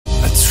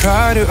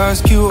try to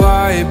ask you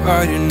why,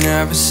 but you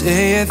never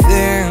say a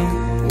thing.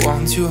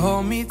 Won't you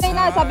hold me tight?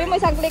 Sabi mo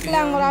isang click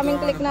lang, maraming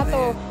click na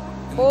to.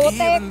 Putik.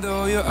 Even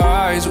though your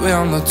eyes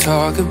will not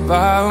talk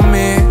about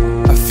me,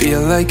 I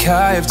feel like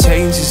I have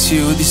changed since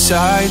you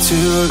decide to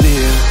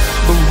leave.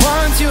 But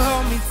won't you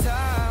hold me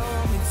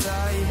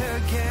tight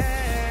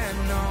again?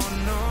 No,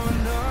 no,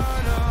 no,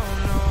 no,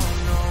 no,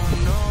 no,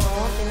 no.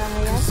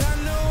 'Cause I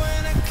know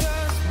when I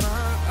close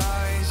my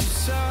eyes, you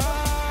saw.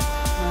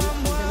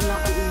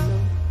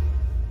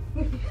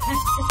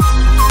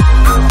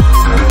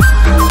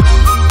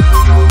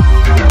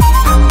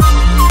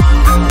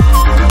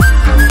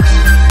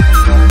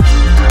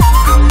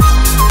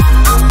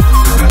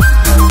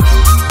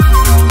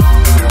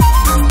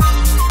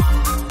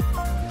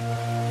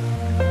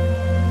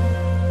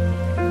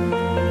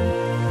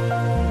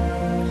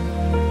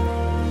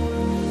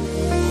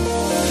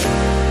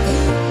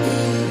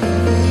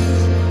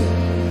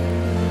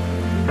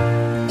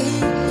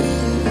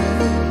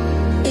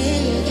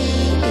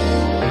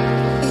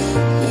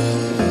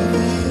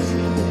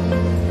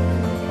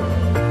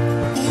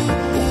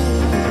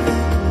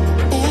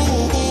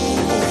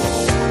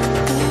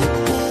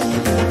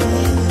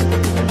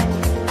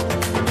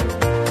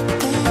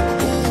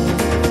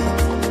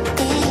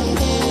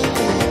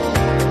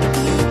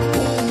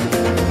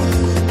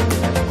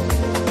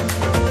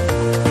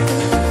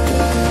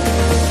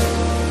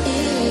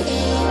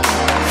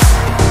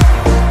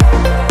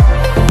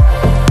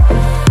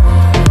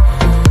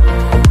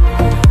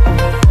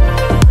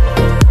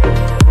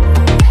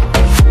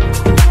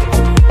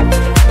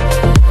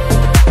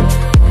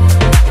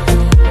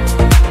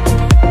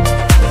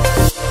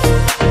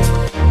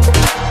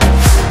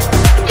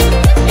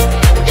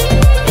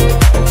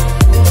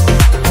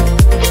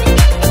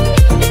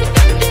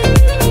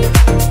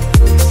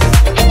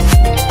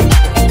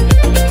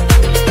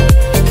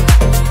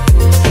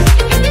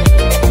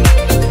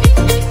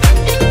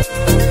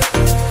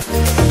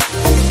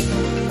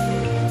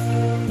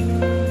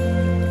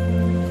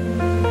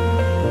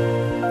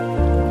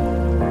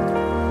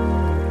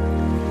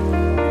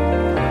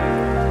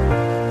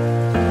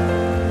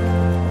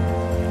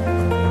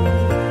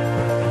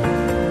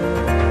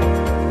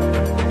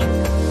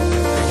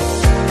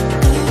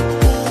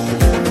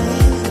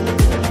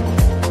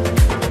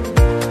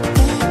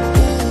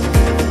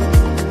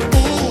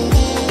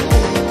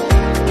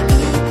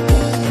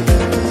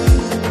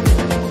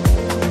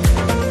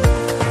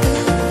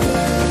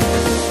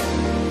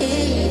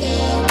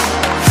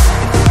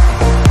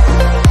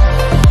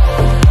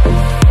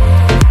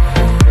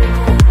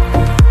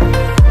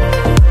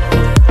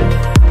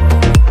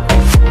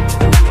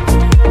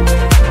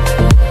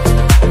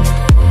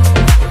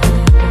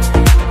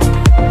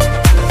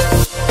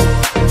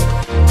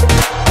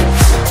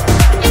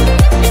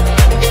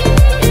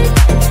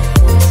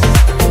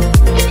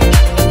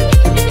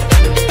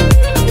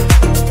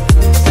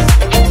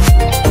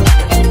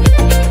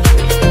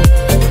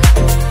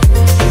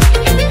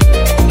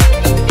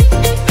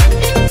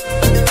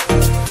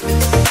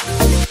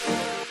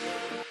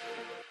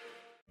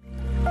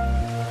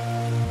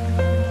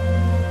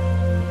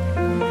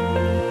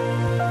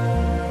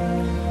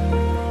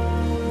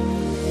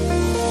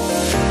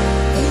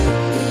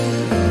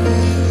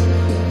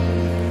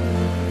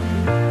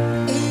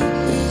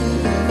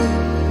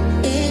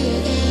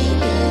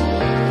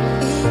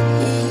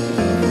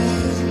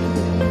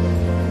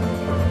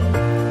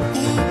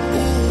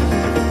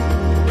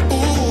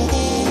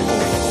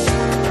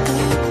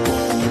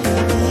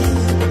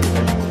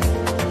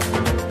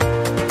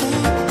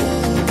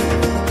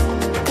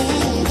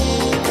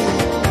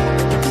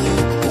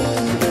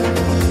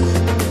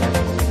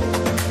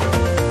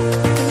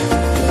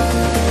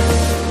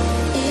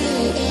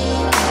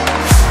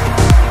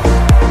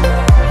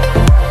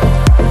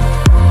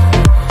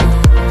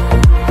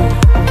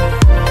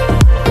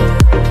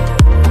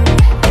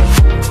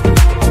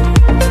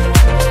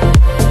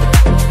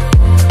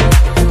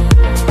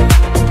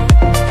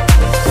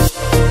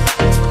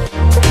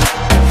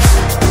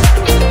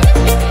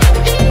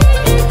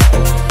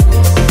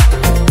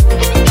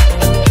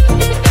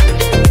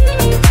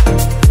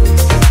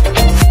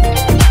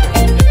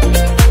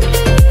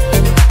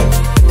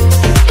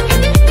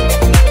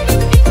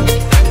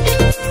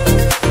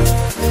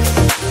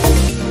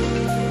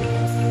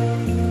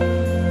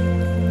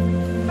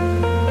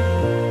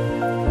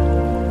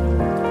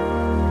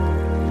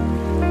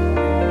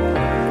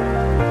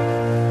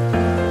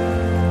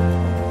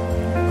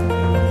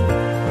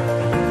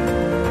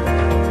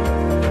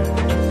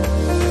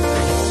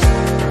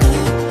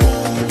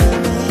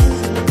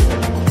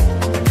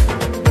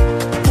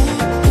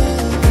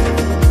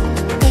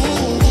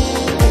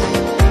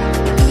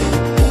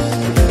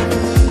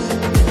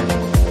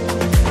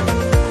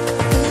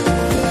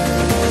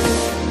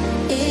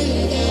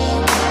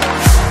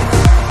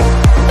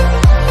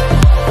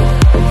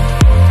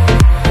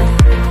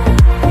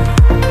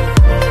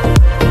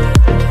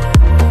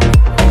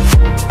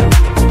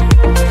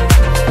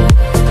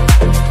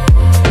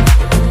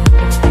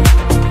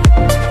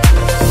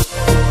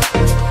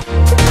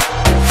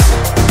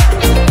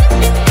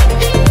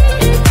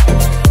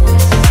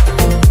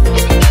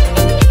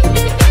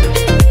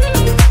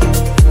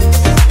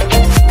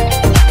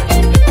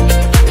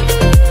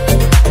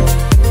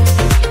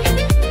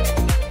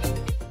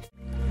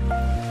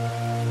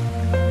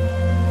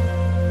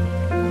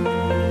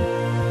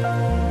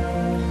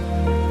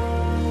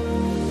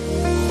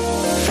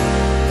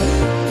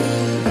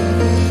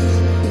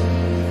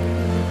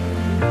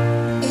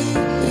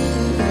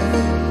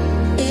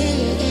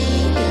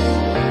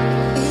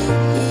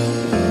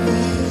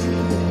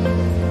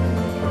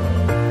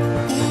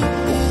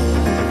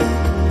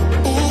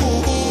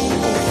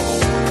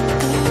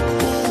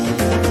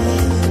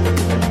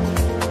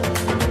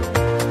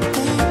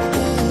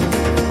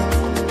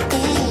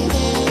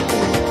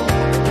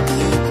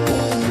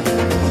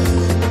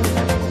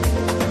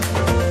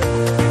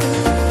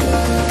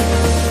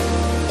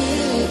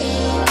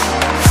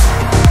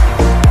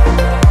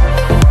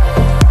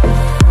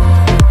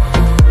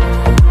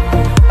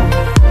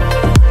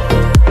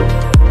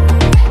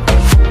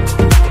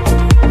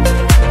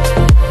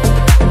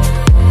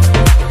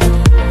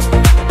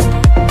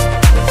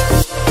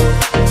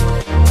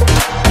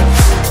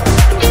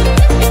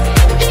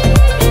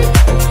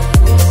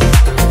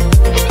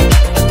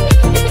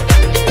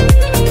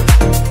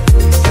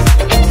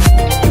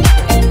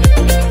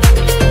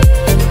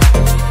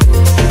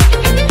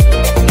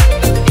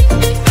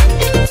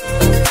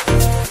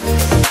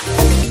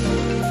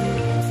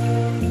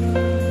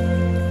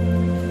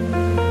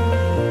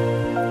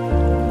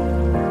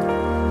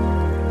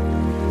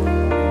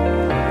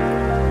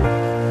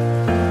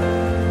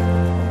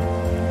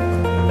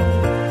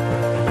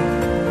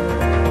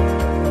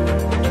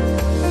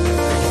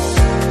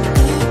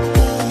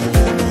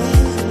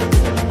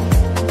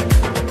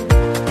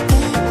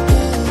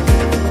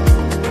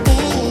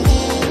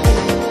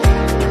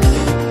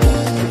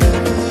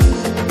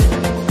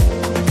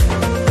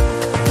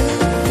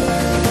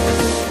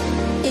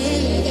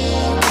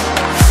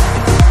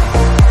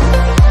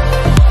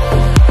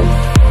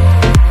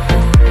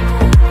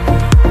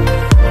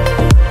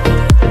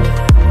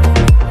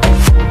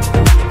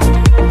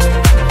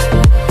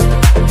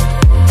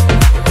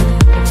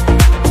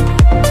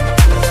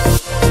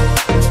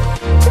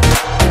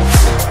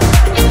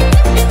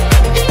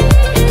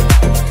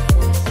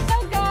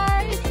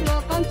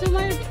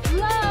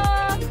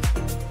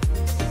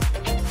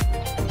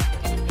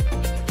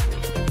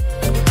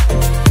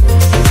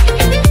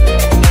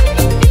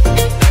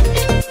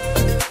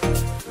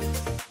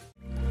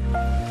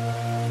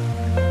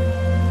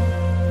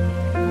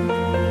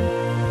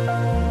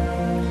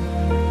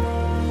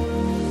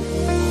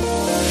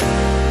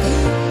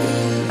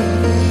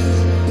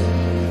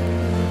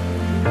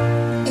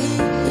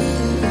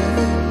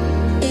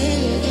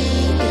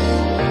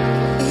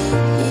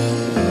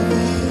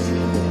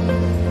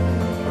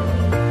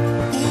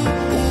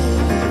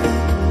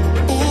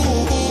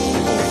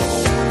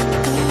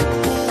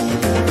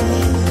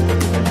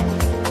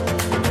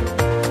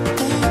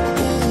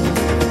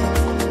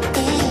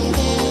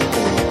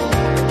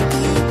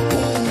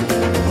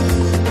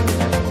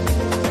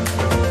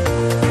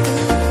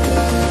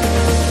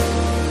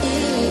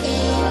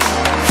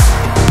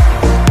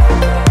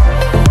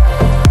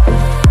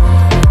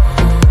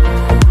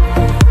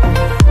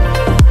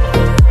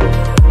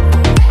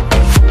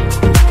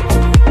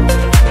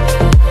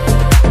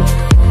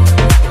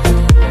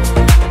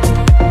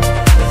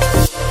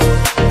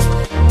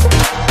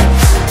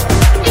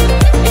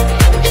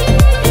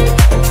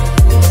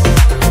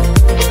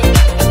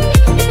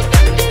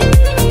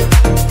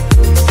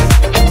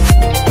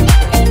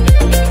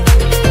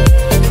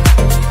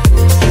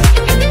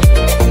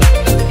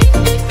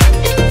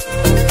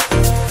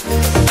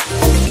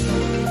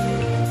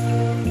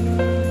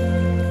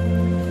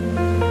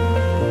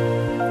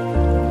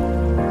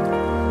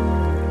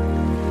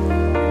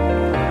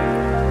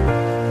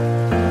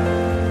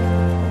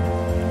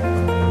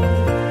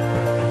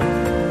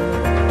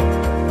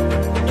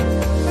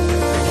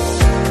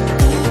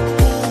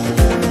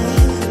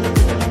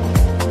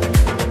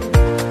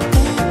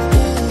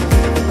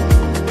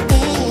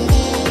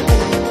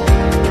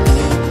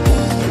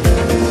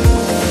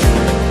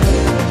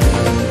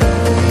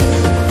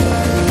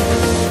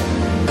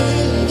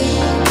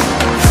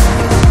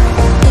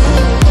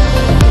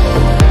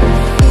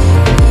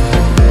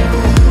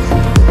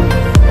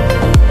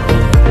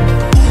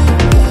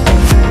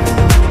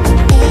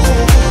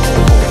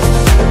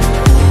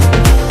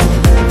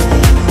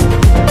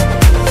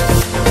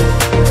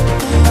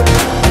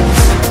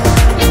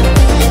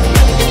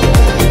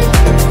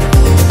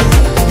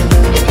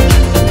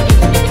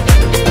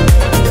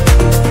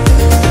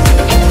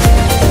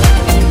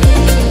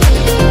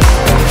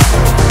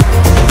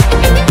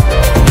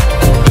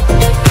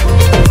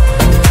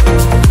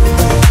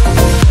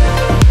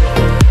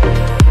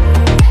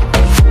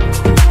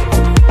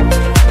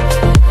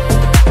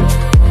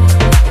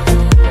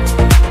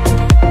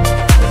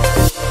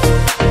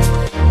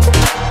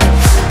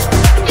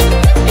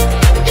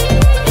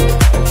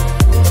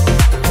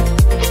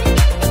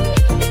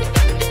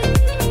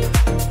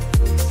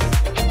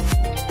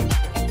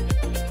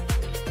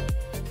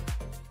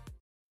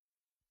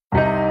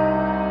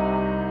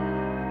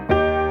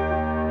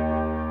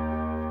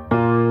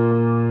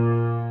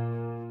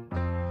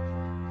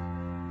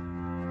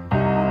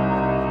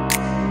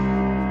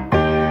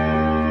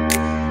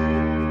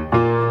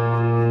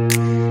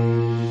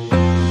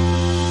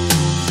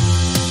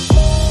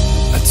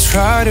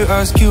 try to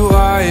ask you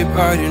why,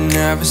 but you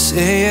never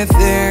say a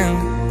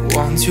thing.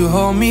 Won't you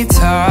hold me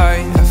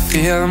tight? I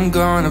feel I'm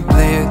gonna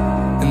bleed.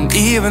 And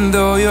even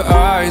though your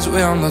eyes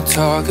will not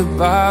talk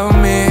about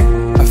me,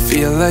 I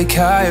feel like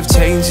I have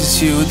changed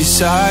since you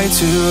decide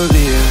to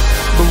leave.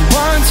 But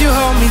won't you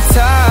hold me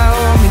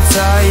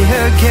tight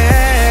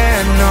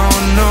again? No,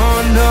 no,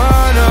 no,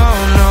 no,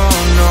 no,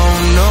 no,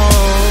 no.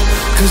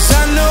 'Cause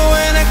I know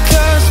when I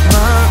close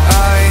my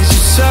eyes,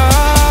 you're somewhere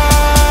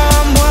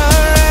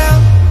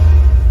else.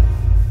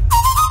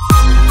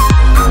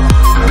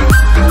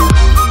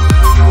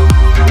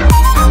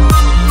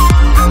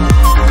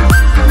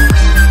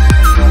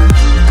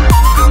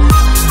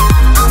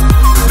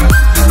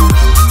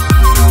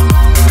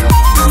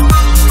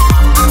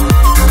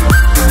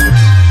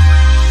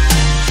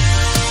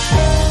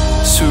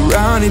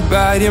 Surrounded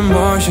by the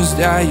emotions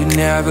that you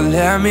never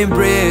let me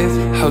breathe.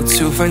 How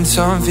to find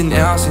something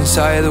else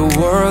inside a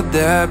world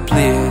that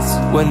bleeds.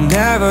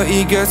 Whenever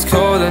it gets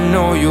cold, I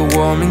know you're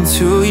warm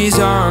into his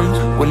arms.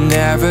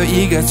 Whenever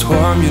it gets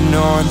warm, you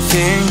know I'm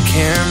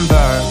thinking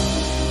back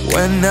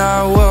when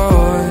I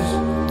was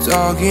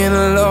talking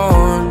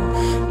alone.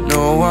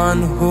 No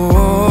one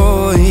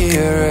would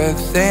hear a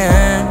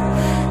thing.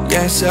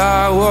 Yes,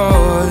 I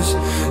was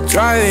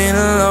driving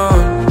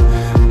alone.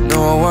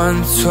 No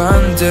one to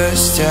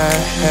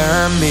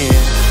understand me.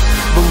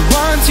 But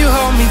won't you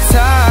hold me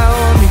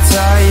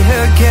tight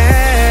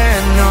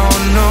again? No,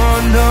 no,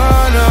 no,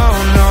 no,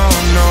 no,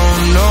 no,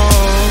 no.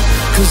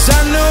 'Cause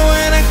I know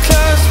when I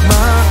close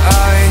my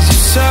eyes,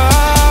 you're somewhere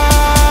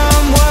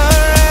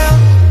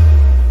else.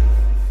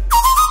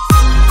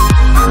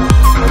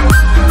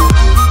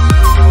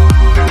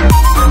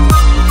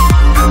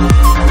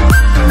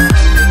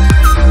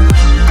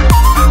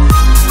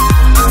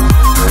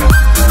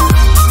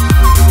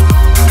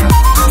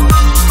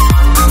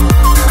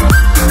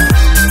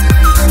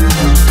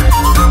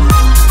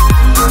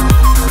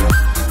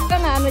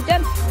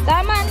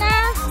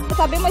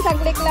 Sabi mo isang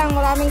click lang,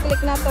 maraming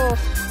click na to.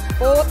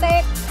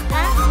 Putik,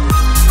 ha?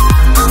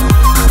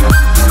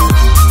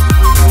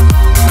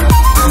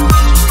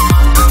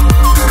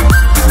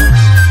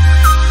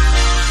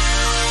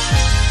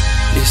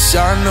 Yes,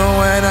 I know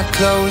when I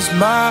close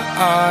my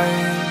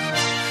eyes.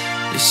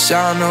 Yes,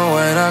 I know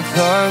when I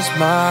close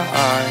my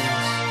eyes.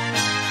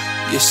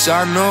 Yes,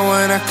 I know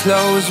when I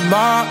close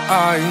my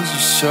eyes.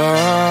 You're so